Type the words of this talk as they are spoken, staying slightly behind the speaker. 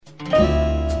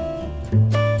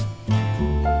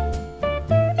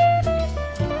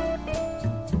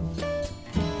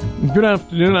Good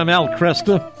afternoon. I'm Al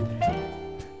Cresta.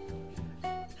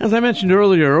 As I mentioned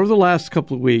earlier, over the last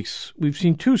couple of weeks, we've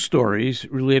seen two stories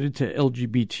related to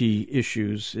LGBT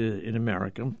issues in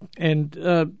America.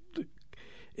 And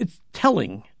it's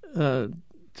telling to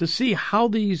see how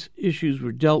these issues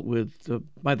were dealt with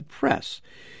by the press.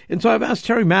 And so I've asked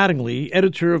Terry Mattingly,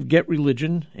 editor of Get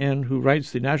Religion and who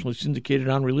writes the nationally syndicated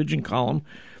On Religion column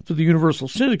for the Universal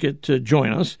Syndicate, to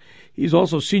join us. He's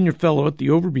also senior fellow at the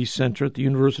Overby Center at the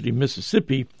University of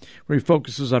Mississippi, where he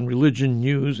focuses on religion,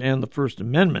 news, and the First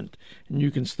Amendment. And you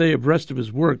can stay abreast of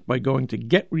his work by going to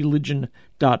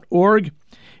getreligion.org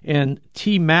and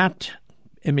tmatt,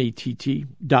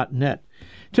 MATT.net.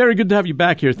 Terry, good to have you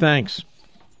back here. Thanks.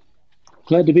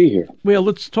 Glad to be here. Well,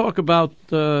 let's talk about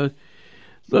the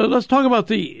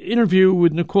interview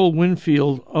with Nicole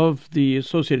Winfield of the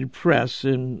Associated Press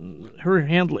and her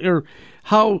or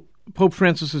how Pope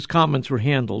Francis's comments were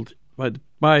handled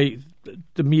by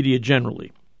the media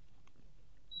generally.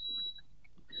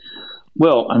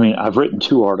 Well, I mean, I've written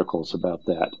two articles about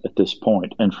that at this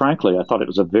point, and frankly, I thought it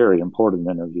was a very important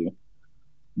interview.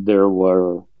 There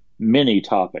were many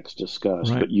topics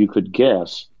discussed, right, but you could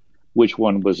guess which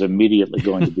one was immediately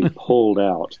going to be pulled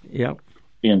out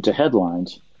into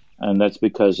headlines, and that's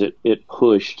because it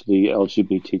pushed the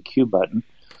LGBTQ button,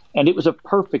 and it was a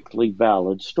perfectly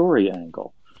valid story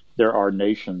angle. There are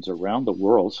nations around the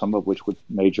world, some of which with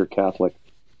major Catholic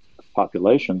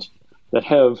populations, that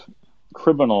have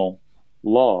criminal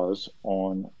laws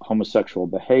on homosexual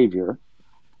behavior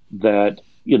that,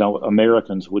 you know,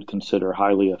 Americans would consider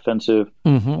highly offensive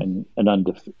and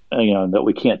that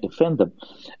we can't defend them.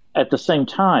 At the same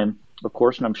time, of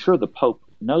course, and I'm sure the Pope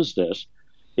knows this,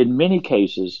 in many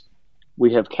cases,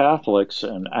 we have Catholics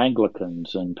and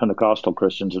Anglicans and Pentecostal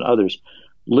Christians and others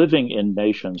living in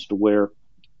nations to where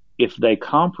if they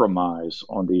compromise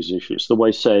on these issues, the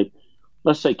way,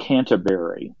 let's say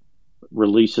Canterbury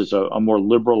releases a more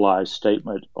liberalized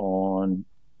statement on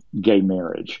gay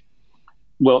marriage.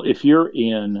 Well, if you're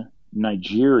in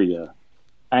Nigeria,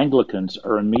 Anglicans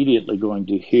are immediately going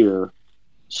to hear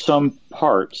some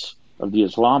parts of the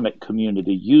Islamic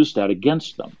community use that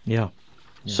against them.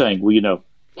 Saying, well, you know,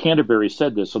 Canterbury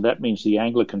said this, so that means the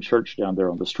Anglican church down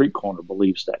there on the street corner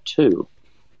believes that too.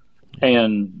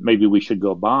 And maybe we should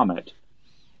go bomb it.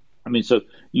 I mean, so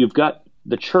you've got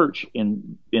the church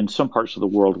in some parts of the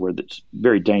world where it's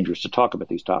very dangerous to talk about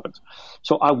these topics.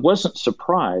 So I wasn't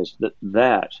surprised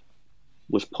that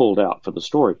was pulled out for the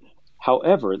story.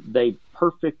 However, they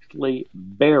perfectly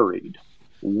buried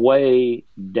way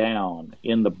down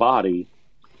in the body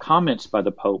comments by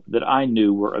the Pope that I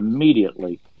knew were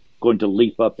immediately going to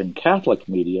leap up in Catholic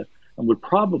media and would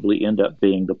probably end up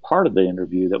being the part of the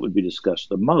interview that would be discussed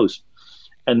the most.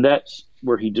 And that's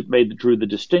where he drew the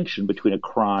distinction between a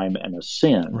crime and a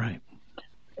sin. Right.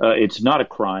 It's not a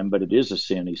crime, but it is a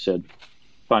sin. He said,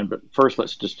 fine, but first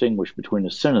let's distinguish between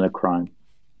a sin and a crime.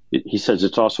 He says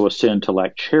it's also a sin to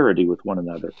lack charity with one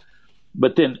another.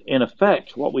 But then, in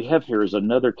effect, what we have here is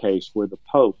another case where the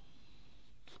Pope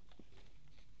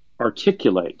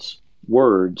articulates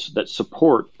words that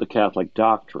support the Catholic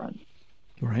doctrine.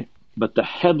 Right. But the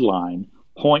headline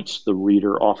points the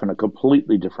reader off in a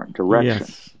completely different direction.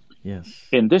 Yes.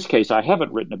 In this case, I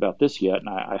haven't written about this yet, and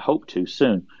I hope to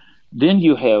soon. Then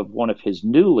you have one of his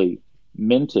newly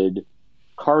minted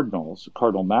cardinals,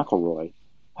 Cardinal McElroy,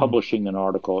 publishing an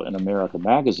article in America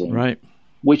Magazine, right,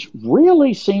 which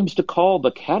really seems to call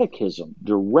the catechism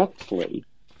directly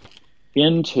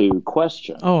into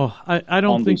question. Oh, I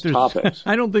don't think there's topics.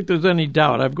 I don't think there's any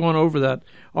doubt. I've gone over that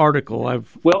article. Let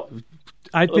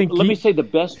me say the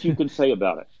best you can say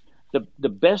about it. The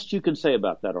best you can say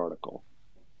about that article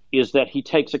is that he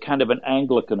takes a kind of an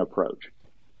Anglican approach,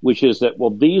 which is that, well,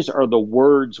 these are the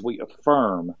words we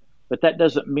affirm, but that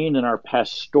doesn't mean in our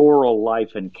pastoral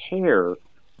life and care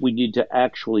we need to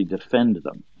actually defend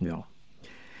them. Yeah.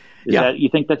 You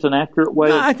think that's an accurate way?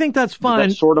 No, I think that's fine.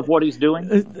 That's sort of what he's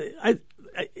doing?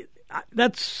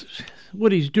 That's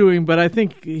what he's doing, but I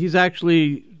think he's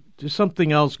actually, there's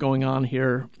something else going on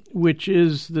here, which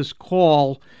is this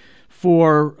call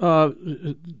for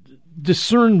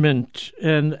discernment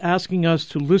and asking us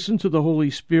to listen to the Holy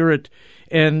Spirit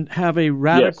and have a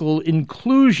radical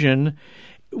inclusion,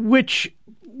 which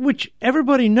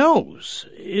everybody knows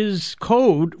is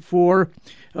code for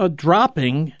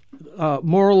dropping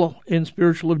moral and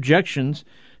spiritual objections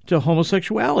to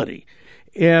homosexuality.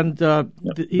 And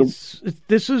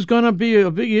this is going to be a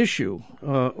big issue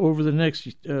over the next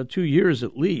 2 years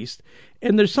at least.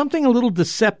 And there's something a little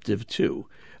deceptive, too,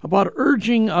 about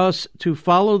urging us to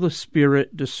follow the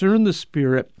Spirit, discern the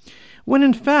Spirit, when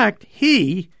in fact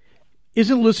he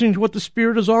isn't listening to what the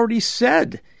Spirit has already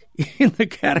said in the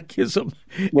Catechism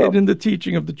and in the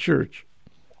teaching of the Church.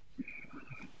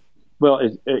 Well,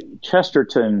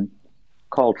 Chesterton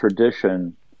called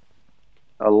tradition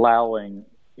allowing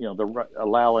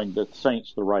the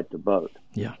saints the right to vote.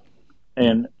 Yeah.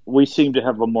 And we seem to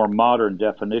have a more modern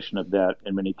definition of that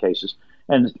in many cases.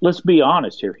 And let's be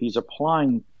honest here. He's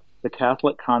applying the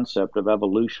Catholic concept of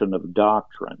evolution of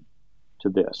doctrine to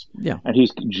this. Yeah. And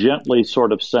he's gently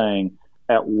sort of saying,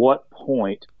 at what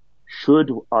point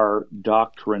should our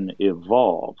doctrine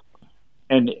evolve?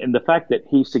 And the fact that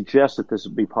he suggests that this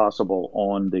would be possible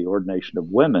on the ordination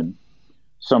of women,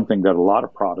 something that a lot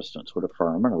of Protestants would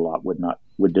affirm and a lot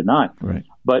would deny. Right.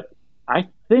 But I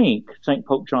think St.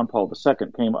 Pope John Paul II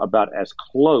came about as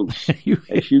close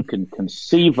as you can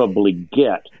conceivably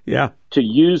get to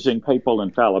using papal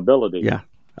infallibility. Yeah,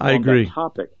 I agree. That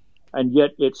topic. And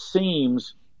yet it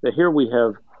seems that here we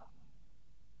have,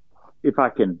 if I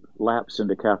can lapse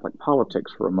into Catholic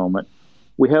politics for a moment,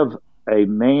 we have a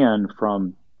man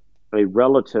from a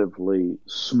relatively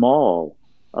small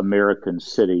American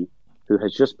city who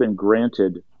has just been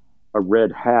granted a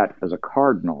red hat as a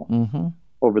cardinal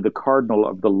over the cardinal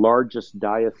of the largest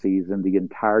diocese in the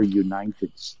entire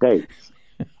United States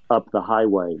up the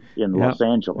highway in Los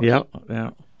Angeles. Yeah.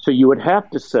 So you would have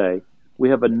to say we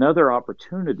have another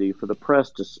opportunity for the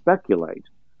press to speculate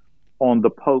on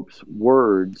the Pope's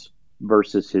words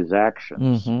versus his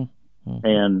actions.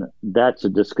 And that's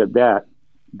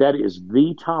that is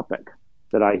the topic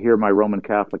that I hear my Roman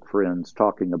Catholic friends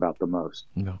talking about the most.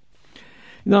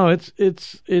 No, it's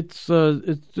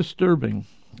disturbing.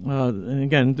 And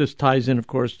again, this ties in, of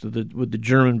course, with the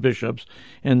German bishops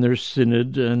and their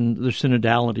synod and their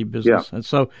synodality business. And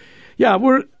so,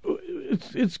 this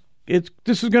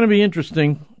is going to be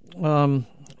interesting, and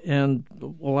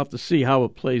we'll have to see how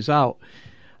it plays out.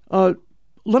 Let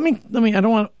me. I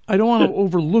don't want to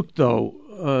overlook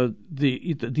though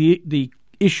the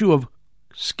issue of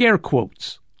scare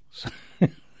quotes.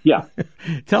 Yeah.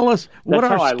 Tell us, what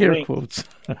are scare quotes?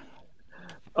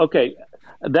 Okay.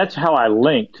 That's how I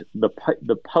linked the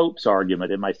Pope's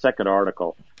argument in my second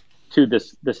article to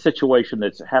the situation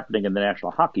that's happening in the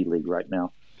National Hockey League right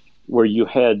now, where you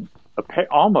had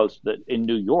almost that in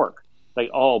New York, they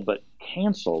all but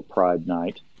canceled Pride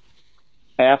Night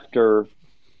after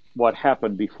what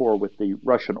happened before with the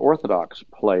Russian Orthodox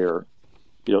player,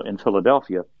 in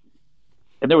Philadelphia.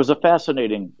 And there was a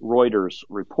fascinating Reuters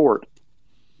report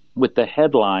with the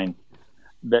headline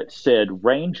that said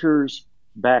Rangers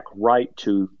back right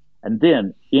to, and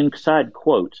then inside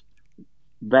quotes,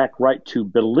 back right to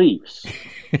beliefs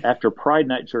after Pride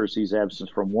Night jersey's absence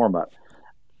from warm-up.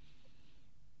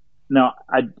 Now,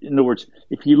 in other words,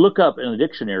 if you look up in a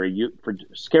dictionary for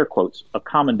scare quotes, a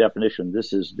common definition,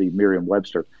 this is the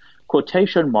Merriam-Webster,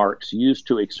 quotation marks used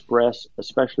to express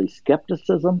especially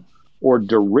skepticism or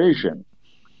derision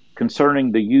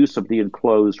concerning the use of the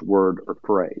enclosed word or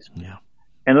phrase. Yeah.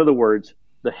 In other words,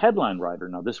 the headline writer,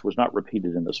 now this was not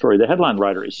repeated in the story, the headline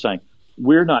writer is saying,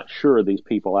 we're not sure these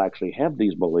people actually have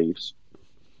these beliefs,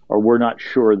 or we're not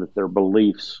sure that their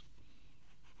beliefs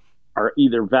are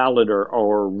either valid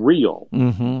or real.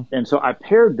 And so I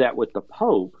paired that with the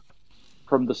Pope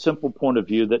from the simple point of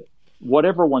view that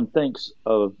whatever one thinks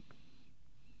of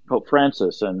Pope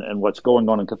Francis and what's going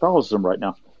on in Catholicism right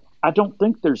now, I don't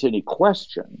think there's any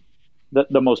question that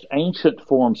the most ancient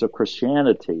forms of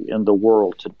Christianity in the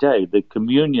world today, the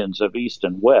communions of East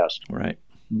and West,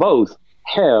 both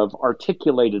have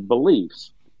articulated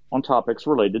beliefs on topics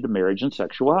related to marriage and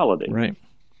sexuality.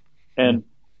 And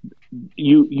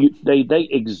they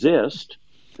exist.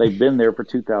 They've been there for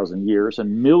 2,000 years,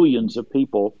 and millions of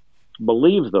people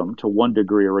believe them to one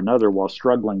degree or another, while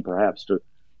struggling perhaps to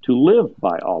live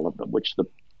by all of them, which the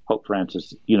Pope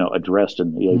Francis, addressed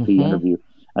in the AP interview,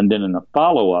 and then in a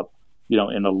follow-up,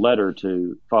 in a letter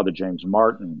to Father James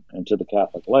Martin and to the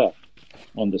Catholic left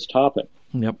on this topic.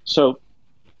 So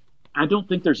I don't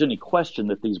think there's any question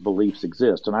that these beliefs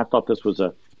exist, and I thought this was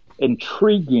an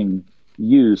intriguing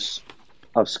use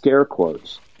of scare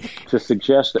quotes to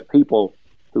suggest that people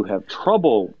who have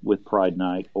trouble with Pride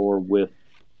Night or with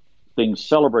things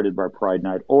celebrated by Pride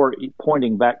Night, or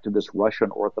pointing back to this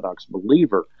Russian Orthodox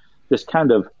believer, this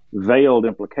kind of veiled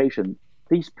implication,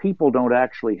 these people don't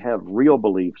actually have real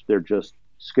beliefs. They're just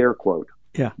scare quote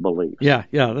beliefs. Yeah,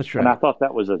 that's right. And I thought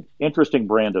that was an interesting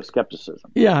brand of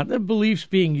skepticism. Yeah, the beliefs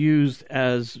being used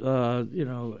as,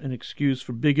 an excuse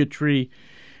for bigotry.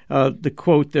 The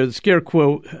quote there, the scare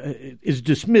quote, is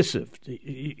dismissive.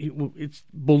 It's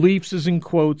beliefs is in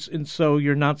quotes, and so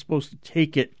you're not supposed to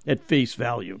take it at face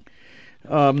value.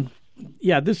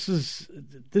 This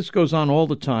goes on all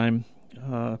the time.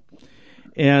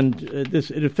 And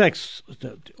it affects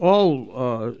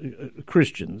all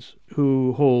Christians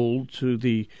who hold to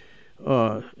the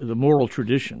moral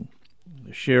tradition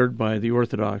shared by the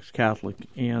Orthodox, Catholic,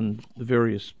 and the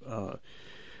various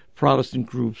Protestant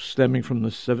groups stemming from the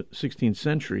 16th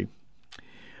century.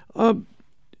 What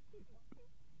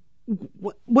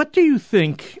do you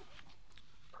think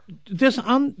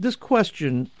on this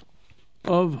question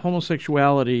of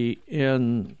homosexuality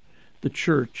in the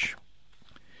church?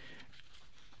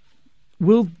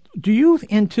 Do you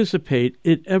anticipate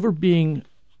it ever being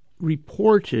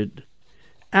reported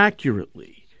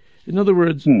accurately? In other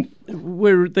words,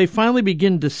 where they finally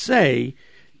begin to say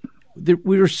that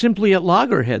we are simply at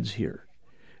loggerheads here.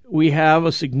 We have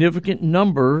a significant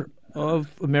number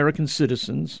of American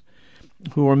citizens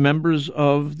who are members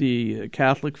of the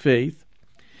Catholic faith,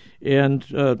 and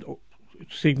a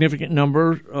significant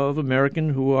number of American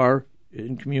who are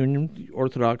in communion with the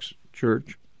Orthodox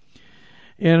Church,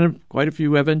 and quite a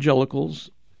few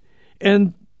evangelicals.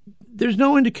 And there's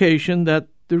no indication that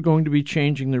they're going to be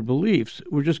changing their beliefs.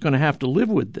 We're just going to have to live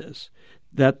with this,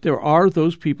 that there are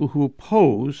those people who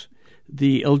oppose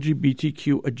the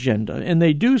LGBTQ agenda, and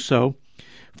they do so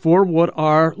for what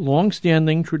are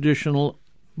longstanding traditional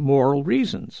moral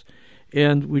reasons.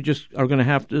 And we just are going to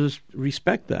have to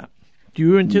respect that. Do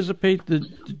you anticipate the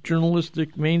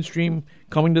journalistic mainstream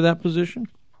coming to that position?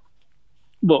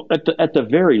 Well, at the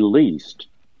very least,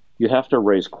 you have to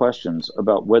raise questions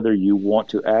about whether you want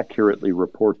to accurately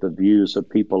report the views of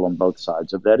people on both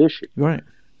sides of that issue. Right.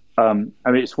 I mean,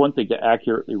 it's one thing to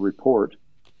accurately report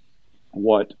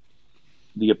what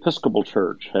the Episcopal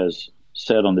Church has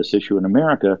said on this issue in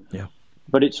America,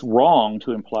 but it's wrong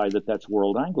to imply that that's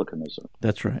world Anglicanism.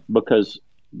 That's right. Because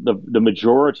the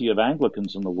majority of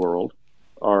Anglicans in the world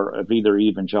are of either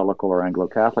evangelical or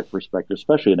Anglo-Catholic perspective,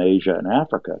 especially in Asia and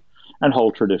Africa, and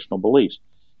hold traditional beliefs.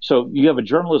 So you have a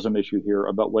journalism issue here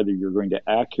about whether you're going to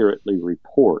accurately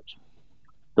report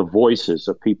the voices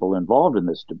of people involved in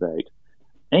this debate,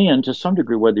 and to some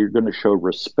degree whether you're going to show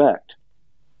respect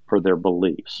for their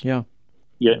beliefs. Yeah,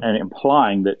 and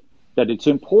implying that it's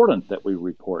important that we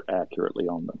report accurately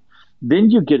on them. Then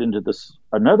you get into this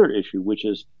another issue, which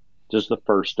is, does the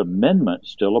First Amendment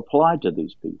still apply to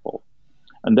these people?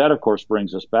 And that, of course,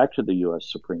 brings us back to the U.S.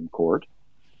 Supreme Court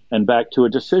and back to a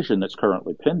decision that's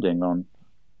currently pending on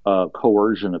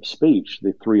coercion of speech,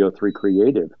 the 303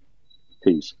 creative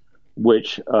piece,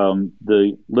 which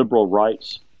the liberal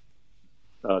rights,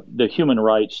 the human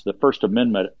rights, the First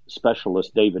Amendment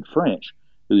specialist David French,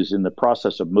 who's in the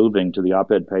process of moving to the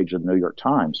op-ed page of the New York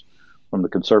Times from the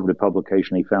conservative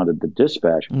publication he founded, The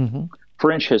Dispatch.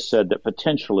 French has said that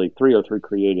potentially 303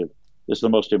 creative is the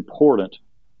most important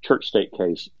church-state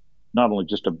case, not only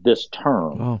just of this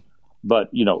term, but,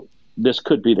 this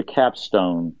could be the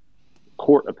capstone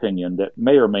court opinion that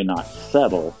may or may not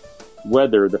settle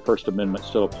whether the First Amendment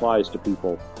still applies to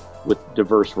people with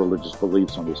diverse religious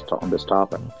beliefs on this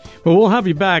topic. Well, we'll have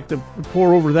you back to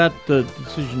pour over that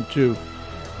decision, too.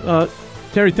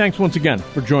 Terry, thanks once again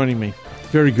for joining me.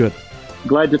 Very good.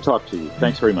 Glad to talk to you.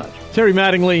 Thanks very much. Terry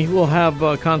Mattingly, we'll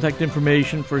have contact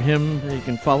information for him. You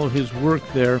can follow his work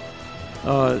there.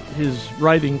 His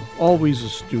writing, always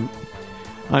astute.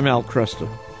 I'm Al Kresta.